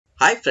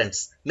Hi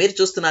friends, మీరు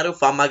చూస్తున్నారు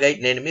pharma guide.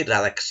 నేను మీ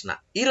రాధాకృష్ణ.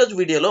 ఈ రోజు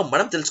వీడియోలో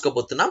మనం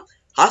తెలుసుకోబోతున్నాం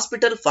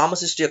హాస్పిటల్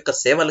ఫార్మసిస్ట్ యొక్క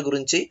సేవల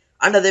గురించి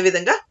అండ్ అదే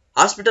విధంగా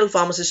హాస్పిటల్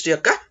ఫార్మసిస్ట్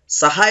యొక్క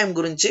సహాయం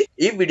గురించి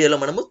ఈ వీడియోలో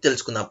మనము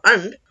తెలుసుకుందాం.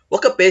 అండ్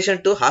ఒక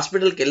పేషెంట్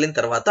హాస్పిటల్ కి వెళ్ళిన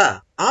తర్వాత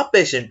ఆ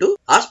పేషెంట్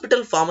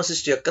హాస్పిటల్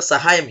ఫార్మసిస్ట్ యొక్క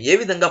సహాయం ఏ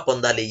విధంగా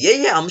పొందాలి, ఏ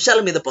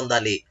అంశాల మీద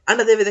పొందాలి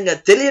అండ్ అదే విధంగా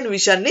తెలియని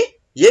విషయాన్ని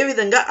ఏ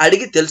విధంగా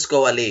అడిగి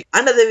తెలుసుకోవాలి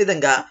అండ్ అదే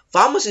విధంగా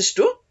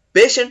ఫార్మసిస్ట్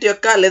పేషెంట్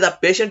యొక్క లేదా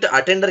పేషెంట్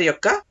అటెండర్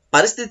యొక్క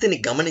పరిస్థితిని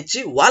గమనించి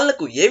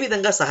వాళ్లకు ఏ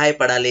విధంగా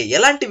సహాయపడాలి,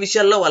 ఎలాంటి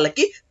విషయాల్లో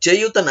వాళ్ళకి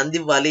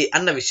చేయూతనందివ్వాలి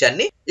అన్న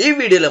విషయాన్ని ఈ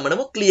వీడియోలో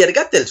మనము క్లియర్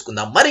గా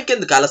తెలుసుకుందాం.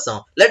 మరింకెందుకు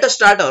ఆలస్యం, let us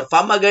start our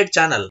pharma guide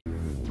channel.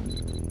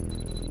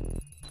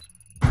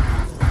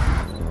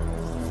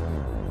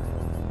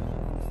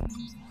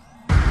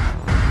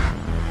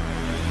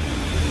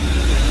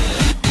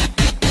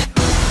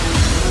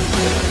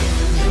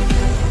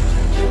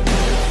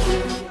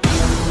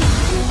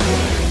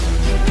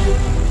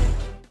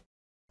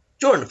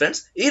 చూడండి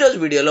ఫ్రెండ్స్, ఈ రోజు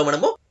వీడియోలో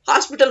మనము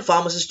హాస్పిటల్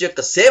ఫార్మసిస్ట్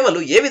యొక్క సేవలు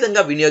ఏ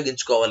విధంగా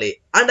వినియోగించుకోవాలి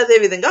అండ్ అదే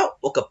విధంగా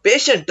ఒక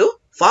పేషెంట్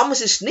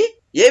ఫార్మసిస్ట్ ని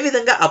ఏ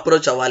విధంగా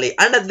అప్రోచ్ అవ్వాలి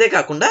అండ్ అదే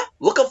కాకుండా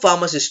ఒక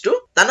ఫార్మసిస్ట్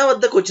తన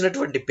వద్దకు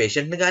వచ్చినటువంటి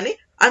పేషెంట్ ని కానీ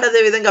అండ్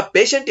అదే విధంగా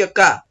పేషెంట్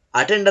యొక్క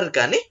అటెండర్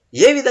కానీ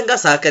ఏ విధంగా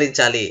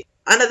సహకరించాలి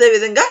అండ్ అదే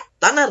విధంగా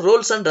తన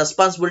రోల్స్ అండ్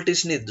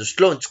రెస్పాన్సిబిలిటీస్ ని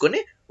దృష్టిలో ఉంచుకొని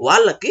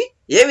వాళ్ళకి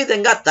ఏ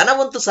విధంగా తన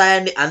వంతు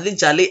సాయాన్ని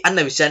అందించాలి అన్న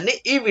విషయాన్ని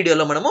ఈ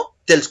వీడియోలో మనము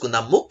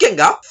తెలుసుకుందాం.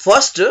 ముఖ్యంగా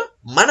ఫస్ట్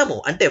మనము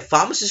అంటే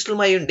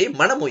ఫార్మసిస్టులమై ఉండి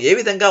మనము ఏ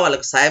విధంగా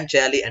వాళ్ళకు సాయం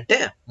చేయాలి అంటే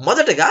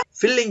మొదటగా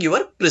ఫిల్లింగ్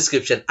యువర్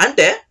ప్రిస్క్రిప్షన్.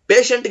 అంటే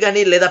పేషెంట్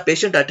గానీ లేదా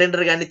పేషెంట్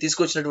అటెండర్ గానీ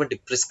తీసుకొచ్చినటువంటి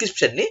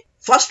ప్రిస్క్రిప్షన్ ని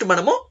ఫస్ట్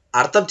మనము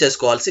అర్థం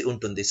చేసుకోవాల్సి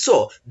ఉంటుంది. సో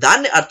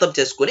దాన్ని అర్థం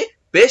చేసుకుని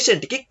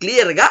పేషెంట్ కి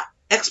క్లియర్ గా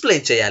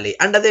ఎక్స్ప్లెయిన్ చేయాలి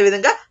అండ్ అదే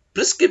విధంగా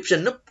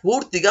ప్రిస్క్రిప్షన్ ను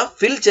పూర్తిగా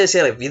ఫిల్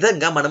చేసే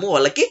విధంగా మనము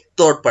వాళ్ళకి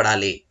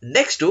తోడ్పడాలి.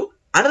 నెక్స్ట్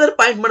అనదర్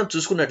పాయింట్ మనం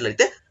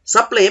చూసుకున్నట్లయితే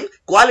సప్లైయింగ్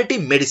క్వాలిటీ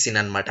మెడిసిన్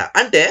అన్నమాట.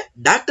 అంటే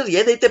డాక్టర్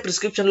ఏదైతే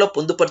ప్రిస్క్రిప్షన్ లో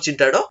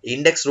పొందుపరిచింటాడో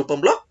ఇండెక్స్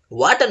రూపంలో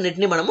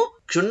వాటన్నిటిని మనము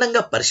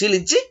క్షుణ్ణంగా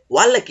పరిశీలించి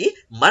వాళ్ళకి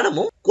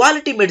మనము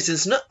క్వాలిటీ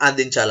మెడిసిన్స్ ను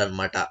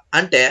అందించాలన్నమాట.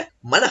 అంటే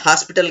మన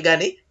హాస్పిటల్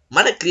గాని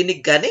మన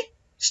క్లినిక్ గాని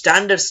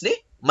స్టాండర్డ్స్ ని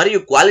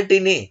మరియు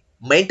క్వాలిటీని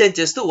మెయింటైన్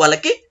చేస్తూ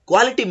వాళ్ళకి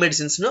క్వాలిటీ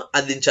మెడిసిన్స్ ను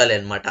అందించాలి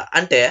అన్నమాట.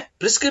 అంటే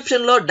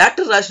ప్రిస్క్రిప్షన్ లో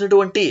డాక్టర్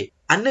రాసినటువంటి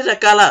అన్ని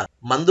రకాల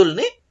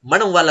మందుల్ని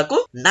మనం వాళ్ళకు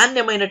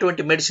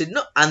నాణ్యమైనటువంటి మెడిసిన్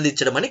ను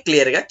అందించడం అని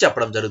క్లియర్ గా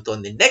చెప్పడం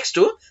జరుగుతుంది. నెక్స్ట్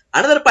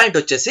అనదర్ పాయింట్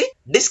వచ్చేసి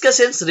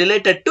discussions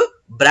related to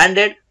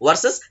branded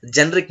versus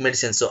generic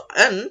medicines.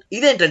 And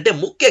ఇదేంటంటే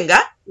ముఖ్యంగా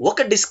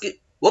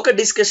ఒక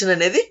డిస్కషన్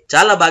అనేది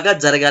చాలా బాగా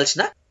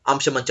జరగాల్సిన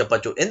అంశం అని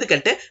చెప్పొచ్చు.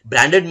 ఎందుకంటే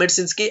బ్రాండెడ్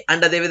మెడిసిన్స్ కి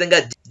అండ్ అదే విధంగా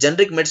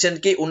జనరిక్ మెడిసిన్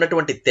కి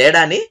ఉన్నటువంటి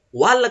తేడాని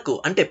వాళ్లకు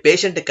అంటే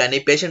పేషెంట్ కానీ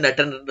పేషెంట్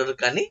అటెండర్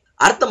కానీ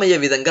అర్థమయ్యే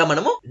విధంగా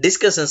మనము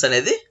డిస్కషన్స్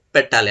అనేది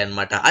పెట్టాలి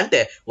అన్నమాట. అంటే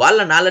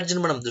వాళ్ళ నాలెడ్జ్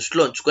ని మనం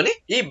దృష్టిలో ఉంచుకొని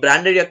ఈ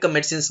బ్రాండెడ్ యొక్క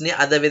మెడిసిన్స్ ని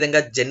అదే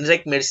విధంగా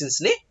జనరిక్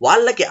మెడిసిన్స్ ని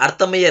వాళ్ళకి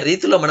అర్థమయ్యే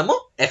రీతిలో మనము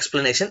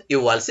ఎక్స్ప్లెనేషన్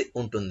ఇవ్వాల్సి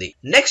ఉంటుంది.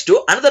 నెక్స్ట్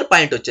అనదర్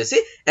పాయింట్ వచ్చేసి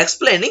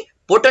explaining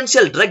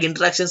potential drug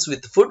interactions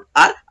with food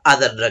are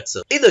other drugs.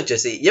 ఇది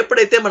వచ్చేసి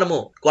ఎప్పుడైతే మనము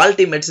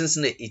క్వాలిటీ మెడిసిన్స్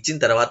ని ఇచ్చిన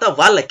తర్వాత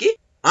వాళ్ళకి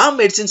ఆ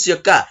మెడిసిన్స్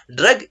యొక్క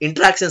డ్రగ్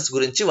ఇంటరాక్షన్స్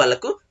గురించి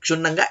వాళ్ళకు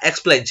క్షుణ్ణంగా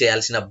ఎక్స్ప్లెయిన్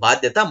చేయాల్సిన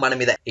బాధ్యత మన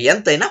మీద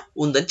ఎంతైనా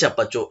ఉందని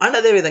చెప్పొచ్చు. అండ్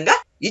అదే విధంగా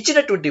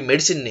ఇచ్చినటువంటి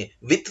మెడిసిన్ ని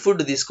విత్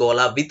ఫుడ్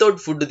తీసుకోవాలా,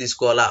 వితౌట్ ఫుడ్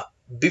తీసుకోవాలా,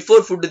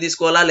 బిఫోర్ ఫుడ్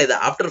తీసుకోవాలా లేదా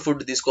ఆఫ్టర్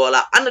ఫుడ్ తీసుకోవాలా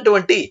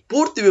అన్నటువంటి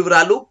పూర్తి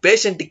వివరాలు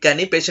పేషెంట్ కి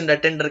కానీ పేషెంట్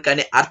అటెండర్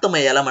కానీ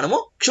అర్థమయ్యేలా మనము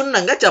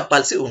క్షుణ్ణంగా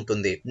చెప్పాల్సి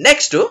ఉంటుంది.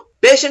 Next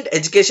patient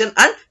education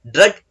and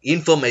drug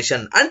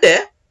information. అంటే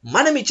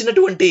మనం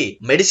ఇచ్చినటువంటి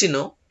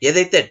మెడిసిన్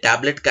ఏదైతే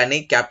టాబ్లెట్ కానీ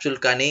క్యాప్సూల్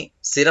కానీ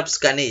సిరప్స్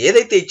కానీ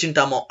ఏదైతే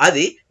ఇచ్చింటామో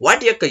అది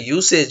వాటి యొక్క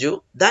యూసేజ్,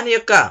 దాని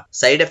యొక్క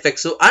సైడ్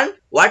ఎఫెక్ట్స్ అండ్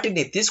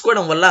వాటిని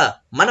తీసుకోవడం వల్ల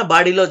మన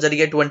బాడీలో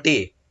జరిగేటువంటి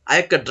ఆ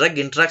యొక్క డ్రగ్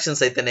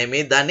ఇంటరాక్షన్స్ అయితేనేమి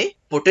దాని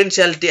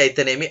పొటెన్షియాలిటీ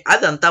అయితేనేమి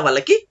అదంతా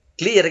వాళ్ళకి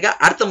క్లియర్ గా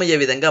అర్థమయ్యే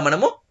విధంగా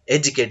మనము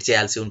ఎడ్యుకేట్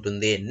చేయాల్సి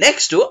ఉంటుంది.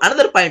 నెక్స్ట్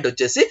అనదర్ పాయింట్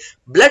వచ్చేసి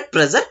బ్లడ్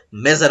ప్రెషర్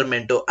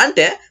మెజర్మెంట్.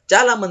 అంటే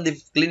చాలా మంది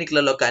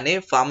క్లినిక్లలో కానీ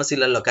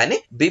ఫార్మసీలలో కానీ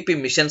బీపీ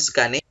మిషన్స్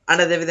కానీ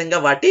అండ్ అదే విధంగా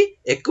వాటి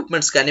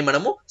ఎక్విప్మెంట్స్ కానీ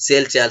మనము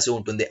సేల్ చేయాల్సి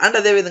ఉంటుంది. అండ్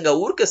అదే విధంగా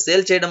ఊరికే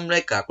సేల్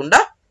చేయడమే కాకుండా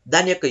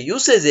దాని యొక్క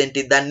యూసేజ్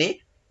ఏంటి, దాన్ని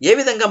ఏ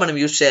విధంగా మనం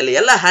యూజ్ చేయాలి,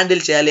 ఎలా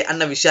హ్యాండిల్ చేయాలి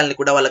అన్న విషయాల్ని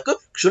కూడా వాళ్ళకు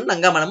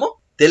క్షుణ్ణంగా మనము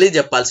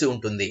తెలియజెప్పాల్సి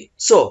ఉంటుంది.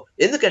 సో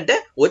ఎందుకంటే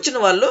వచ్చిన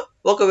వాళ్ళు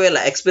ఒకవేళ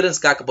ఎక్స్పీరియన్స్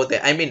కాకపోతే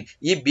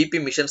ఈ బీపీ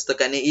మిషన్స్ తో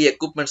కానీ ఈ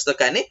ఎక్విప్మెంట్స్ తో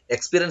కానీ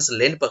ఎక్స్పీరియన్స్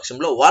లేని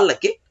పక్షంలో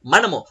వాళ్ళకి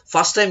మనము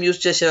ఫస్ట్ టైం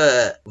యూజ్ చేసే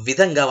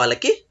విధంగా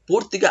వాళ్ళకి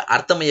పూర్తిగా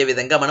అర్థమయ్యే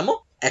విధంగా మనము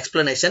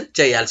ఎక్స్ప్లెనేషన్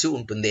చేయాల్సి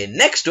ఉంటుంది.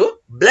 Next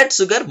blood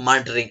sugar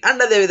monitoring.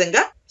 And అదే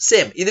విధంగా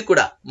సేమ్ ఇది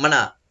కూడా మన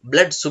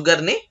బ్లడ్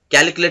షుగర్ ని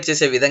క్యాలిక్యులేట్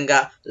చేసే విధంగా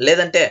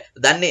లేదంటే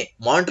దాన్ని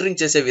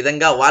మానిటరింగ్ చేసే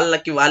విధంగా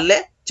వాళ్ళకి వాళ్ళే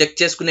చెక్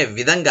చేసుకునే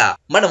విధంగా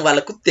మనం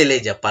వాళ్ళకు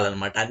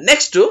తెలియజెప్పాలన్నమాట.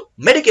 Next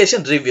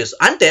medication reviews.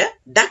 అంటే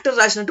డాక్టర్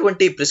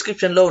రాసినటువంటి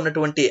ప్రిస్క్రిప్షన్ లో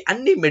ఉన్నటువంటి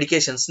అన్ని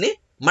మెడికేషన్స్ ని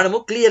మనము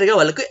క్లియర్ గా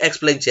వాళ్ళకు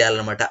ఎక్స్ప్లెయిన్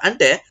చేయాలన్నమాట.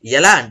 అంటే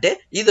ఎలా అంటే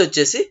ఇది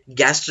వచ్చేసి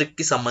గ్యాస్ట్రిక్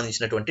కి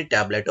సంబంధించినటువంటి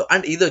టాబ్లెట్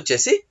అండ్ ఇది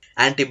వచ్చేసి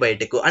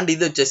యాంటీబయాటిక్ అండ్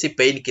ఇది వచ్చేసి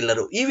పెయిన్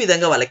కిల్లర్. ఈ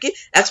విధంగా వాళ్ళకి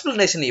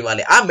ఎక్స్ప్లెనేషన్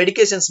ఇవ్వాలి. ఆ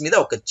మెడికేషన్స్ మీద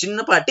ఒక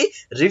చిన్నపాటి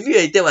రివ్యూ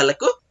అయితే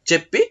వాళ్ళకు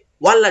చెప్పి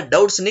వాళ్ళ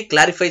డౌట్స్ ని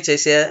క్లారిఫై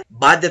చేసే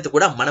బాధ్యత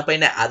కూడా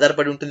మనపైనే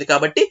ఆధారపడి ఉంటుంది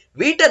కాబట్టి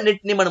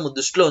వీటన్నిటిని మనము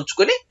దృష్టిలో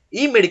ఉంచుకొని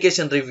ఈ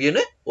మెడికేషన్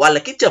రివ్యూని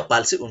వాళ్ళకి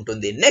చెప్పాల్సి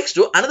ఉంటుంది. నెక్స్ట్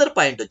అనదర్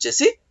పాయింట్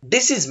వచ్చేసి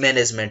డిసీజ్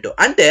మేనేజ్మెంట్.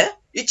 అంటే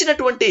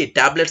ఇచ్చినటువంటి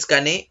టాబ్లెట్స్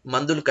కానీ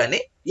మందులు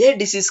కానీ ఏ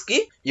డిసీజ్ కి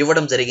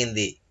ఇవ్వడం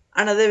జరిగింది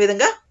అండ్ అదే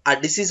విధంగా ఆ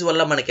డిసీజ్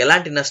వల్ల మనకి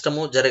ఎలాంటి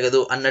నష్టము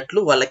జరగదు అన్నట్లు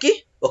వాళ్ళకి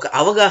ఒక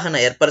అవగాహన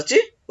ఏర్పరిచి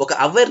ఒక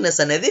అవేర్నెస్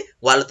అనేది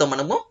వాళ్ళతో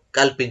మనము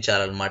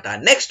కల్పించాలన్నమాట.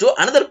 నెక్స్ట్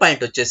అనదర్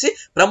పాయింట్ వచ్చేసి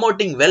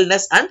promoting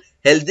wellness and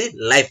healthy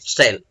life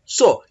style.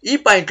 So ఈ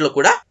పాయింట్ లో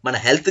కూడా మన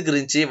హెల్త్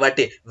గురించి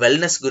వాటి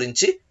వెల్నెస్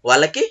గురించి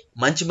వాళ్ళకి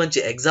మంచి మంచి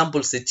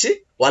ఎగ్జాంపుల్స్ ఇచ్చి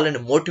వాళ్ళని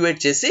మోటివేట్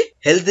చేసి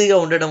హెల్తీగా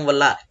ఉండడం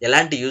వల్ల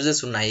ఎలాంటి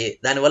యూజెస్ ఉన్నాయి,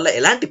 దానివల్ల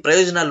ఎలాంటి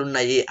ప్రయోజనాలు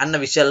ఉన్నాయి అన్న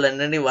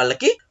విషయాలన్నీ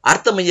వాళ్ళకి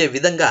అర్థమయ్యే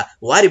విధంగా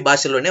వారి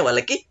భాషలోనే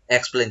వాళ్ళకి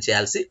ఎక్స్ప్లెయిన్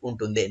చేయాల్సి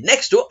ఉంటుంది.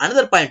 నెక్స్ట్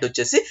అనదర్ పాయింట్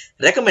వచ్చేసి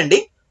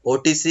recommending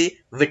OTC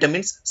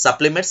vitamins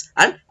supplements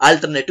and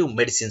alternative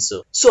medicines.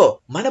 So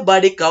మన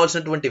బాడీకి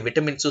కావాల్సినటువంటి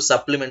విటమిన్స్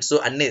సప్లిమెంట్స్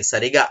అన్ని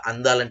సరిగా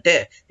అందాలంటే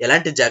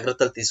ఎలాంటి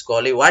జాగ్రత్తలు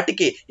తీసుకోవాలి,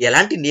 వాటికి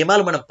ఎలాంటి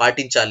నియమాలు మనం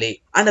పాటించాలి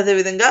అండ్ అదే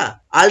విధంగా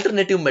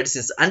ఆల్టర్నేటివ్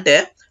మెడిసిన్స్ అంటే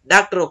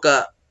డాక్టర్ ఒక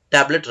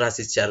టాబ్లెట్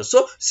రాసిచ్చారు, సో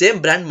సేమ్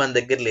బ్రాండ్ మన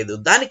దగ్గర లేదు,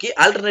 దానికి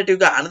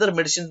ఆల్టర్నేటివ్ గా అనదర్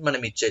మెడిసిన్స్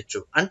మనం ఇచ్చేయచ్చు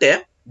అంటే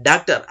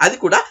డాక్టర్ అది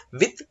కూడా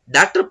విత్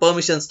డాక్టర్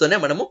పర్మిషన్స్ తోనే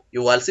మనము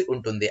ఇవ్వాల్సి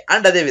ఉంటుంది.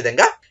 అండ్ అదే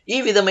విధంగా ఈ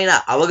విధమైన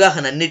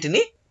అవగాహన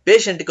అన్నిటిని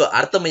పేషెంట్ కు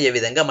అర్థమయ్యే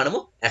విధంగా మనము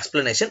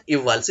ఎక్స్ప్లెనేషన్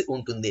ఇవ్వాల్సి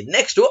ఉంటుంది.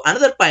 నెక్స్ట్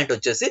అనదర్ పాయింట్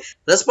వచ్చేసి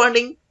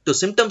responding to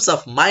symptoms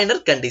of minor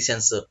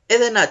conditions.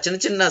 ఏదైనా చిన్న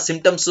చిన్న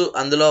సిమ్టమ్స్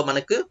అందులో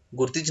మనకు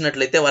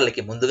గుర్తించినట్లయితే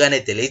వాళ్ళకి ముందుగానే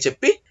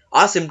తెలియచెప్పి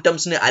ఆ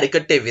సిమ్టమ్స్ ని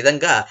అరికట్టే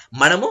విధంగా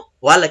మనము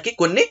వాళ్ళకి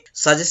కొన్ని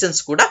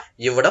సజెషన్స్ కూడా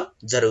ఇవ్వడం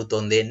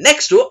జరుగుతుంది.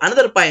 Next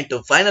another point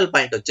final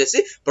point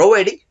వచ్చేసి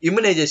ప్రొవైడింగ్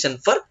ఇమ్యునైజేషన్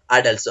ఫర్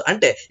అడల్ట్స్.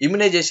 అంటే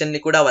ఇమ్యునైజేషన్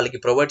ని కూడా వాళ్ళకి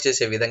ప్రొవైడ్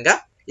చేసే విధంగా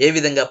ఏ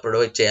విధంగా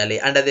ప్రొవైడ్ చేయాలి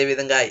అండ్ అదే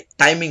విధంగా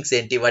టైమింగ్స్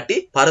ఏంటి, వాటి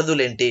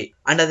పరిధులు ఏంటి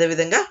అండ్ అదే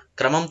విధంగా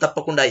క్రమం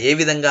తప్పకుండా ఏ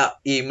విధంగా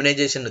ఈ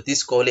ఇమ్యునైజేషన్ ను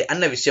తీసుకోవాలి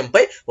అన్న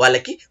విషయంపై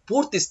వాళ్ళకి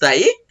పూర్తి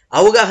స్థాయి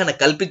అవగాహన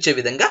కల్పించే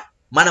విధంగా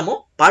మనము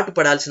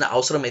పాటుపడాల్సిన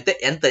అవసరం అయితే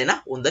ఎంతైనా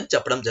ఉందని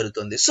చెప్పడం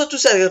జరుగుతుంది. సో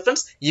చూసారు కదా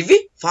ఫ్రెండ్స్, ఇవి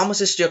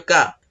ఫార్మసిస్ట్ యొక్క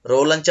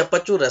రోల్ అని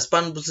చెప్పొచ్చు,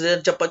 రెస్పాన్సిబిలిటీ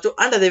అని చెప్పొచ్చు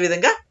అండ్ అదే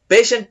విధంగా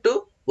పేషెంట్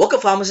ఒక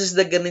ఫార్మసిస్ట్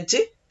దగ్గర నుంచి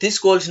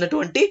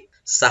తీసుకోవాల్సినటువంటి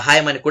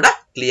సహాయం అని కూడా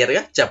క్లియర్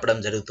గా చెప్పడం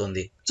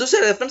జరుగుతుంది.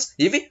 చూసారు కదా ఫ్రెండ్స్,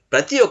 ఇవి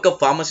ప్రతి ఒక్క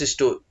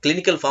ఫార్మసిస్టు,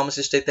 క్లినికల్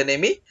ఫార్మసిస్ట్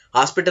అయితేనేమి,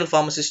 హాస్పిటల్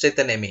ఫార్మసిస్ట్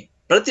అయితేనేమి,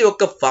 ప్రతి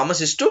ఒక్క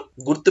ఫార్మసిస్టు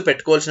గుర్తు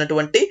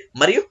పెట్టుకోవాల్సినటువంటి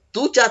మరియు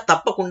తూచా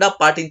తప్పకుండా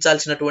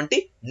పాటించాల్సినటువంటి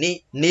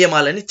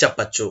నియమాలని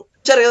చెప్పచ్చు.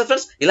 చూసారు కదా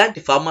ఫ్రెండ్స్, ఇలాంటి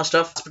ఫార్మా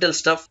స్టాఫ్, హాస్పిటల్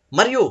స్టాఫ్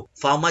మరియు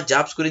ఫార్మా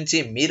జాబ్స్ గురించి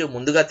మీరు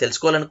ముందుగా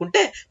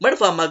తెలుసుకోవాలనుకుంటే మన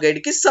ఫార్మా గైడ్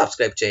కి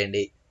సబ్స్క్రైబ్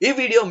చేయండి. ఈ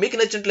వీడియో మీకు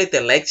నచ్చినట్లయితే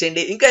లైక్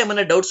చేయండి. ఇంకా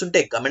ఏమైనా డౌట్స్ ఉంటే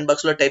కమెంట్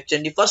బాక్స్ లో టైప్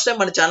చేయండి. ఫస్ట్ టైం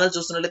మన ఛానల్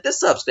చూస్తున్నట్లయితే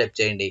సబ్స్క్రైబ్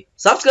చేయండి.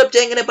 సబ్స్క్రైబ్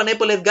చేయగానే పని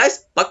అయిపోలేదు గైస్,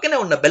 పక్కనే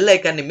ఉన్న బెల్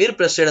ఐకాన్ ని మీరు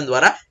ప్రెస్ చేయడం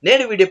ద్వారా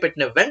నేను వీడియో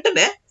పెట్టిన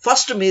వెంటనే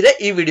ఫస్ట్ మీరే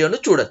ఈ వీడియోను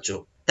చూడొచ్చు.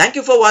 Thank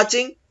you for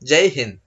watching. జై హింద్.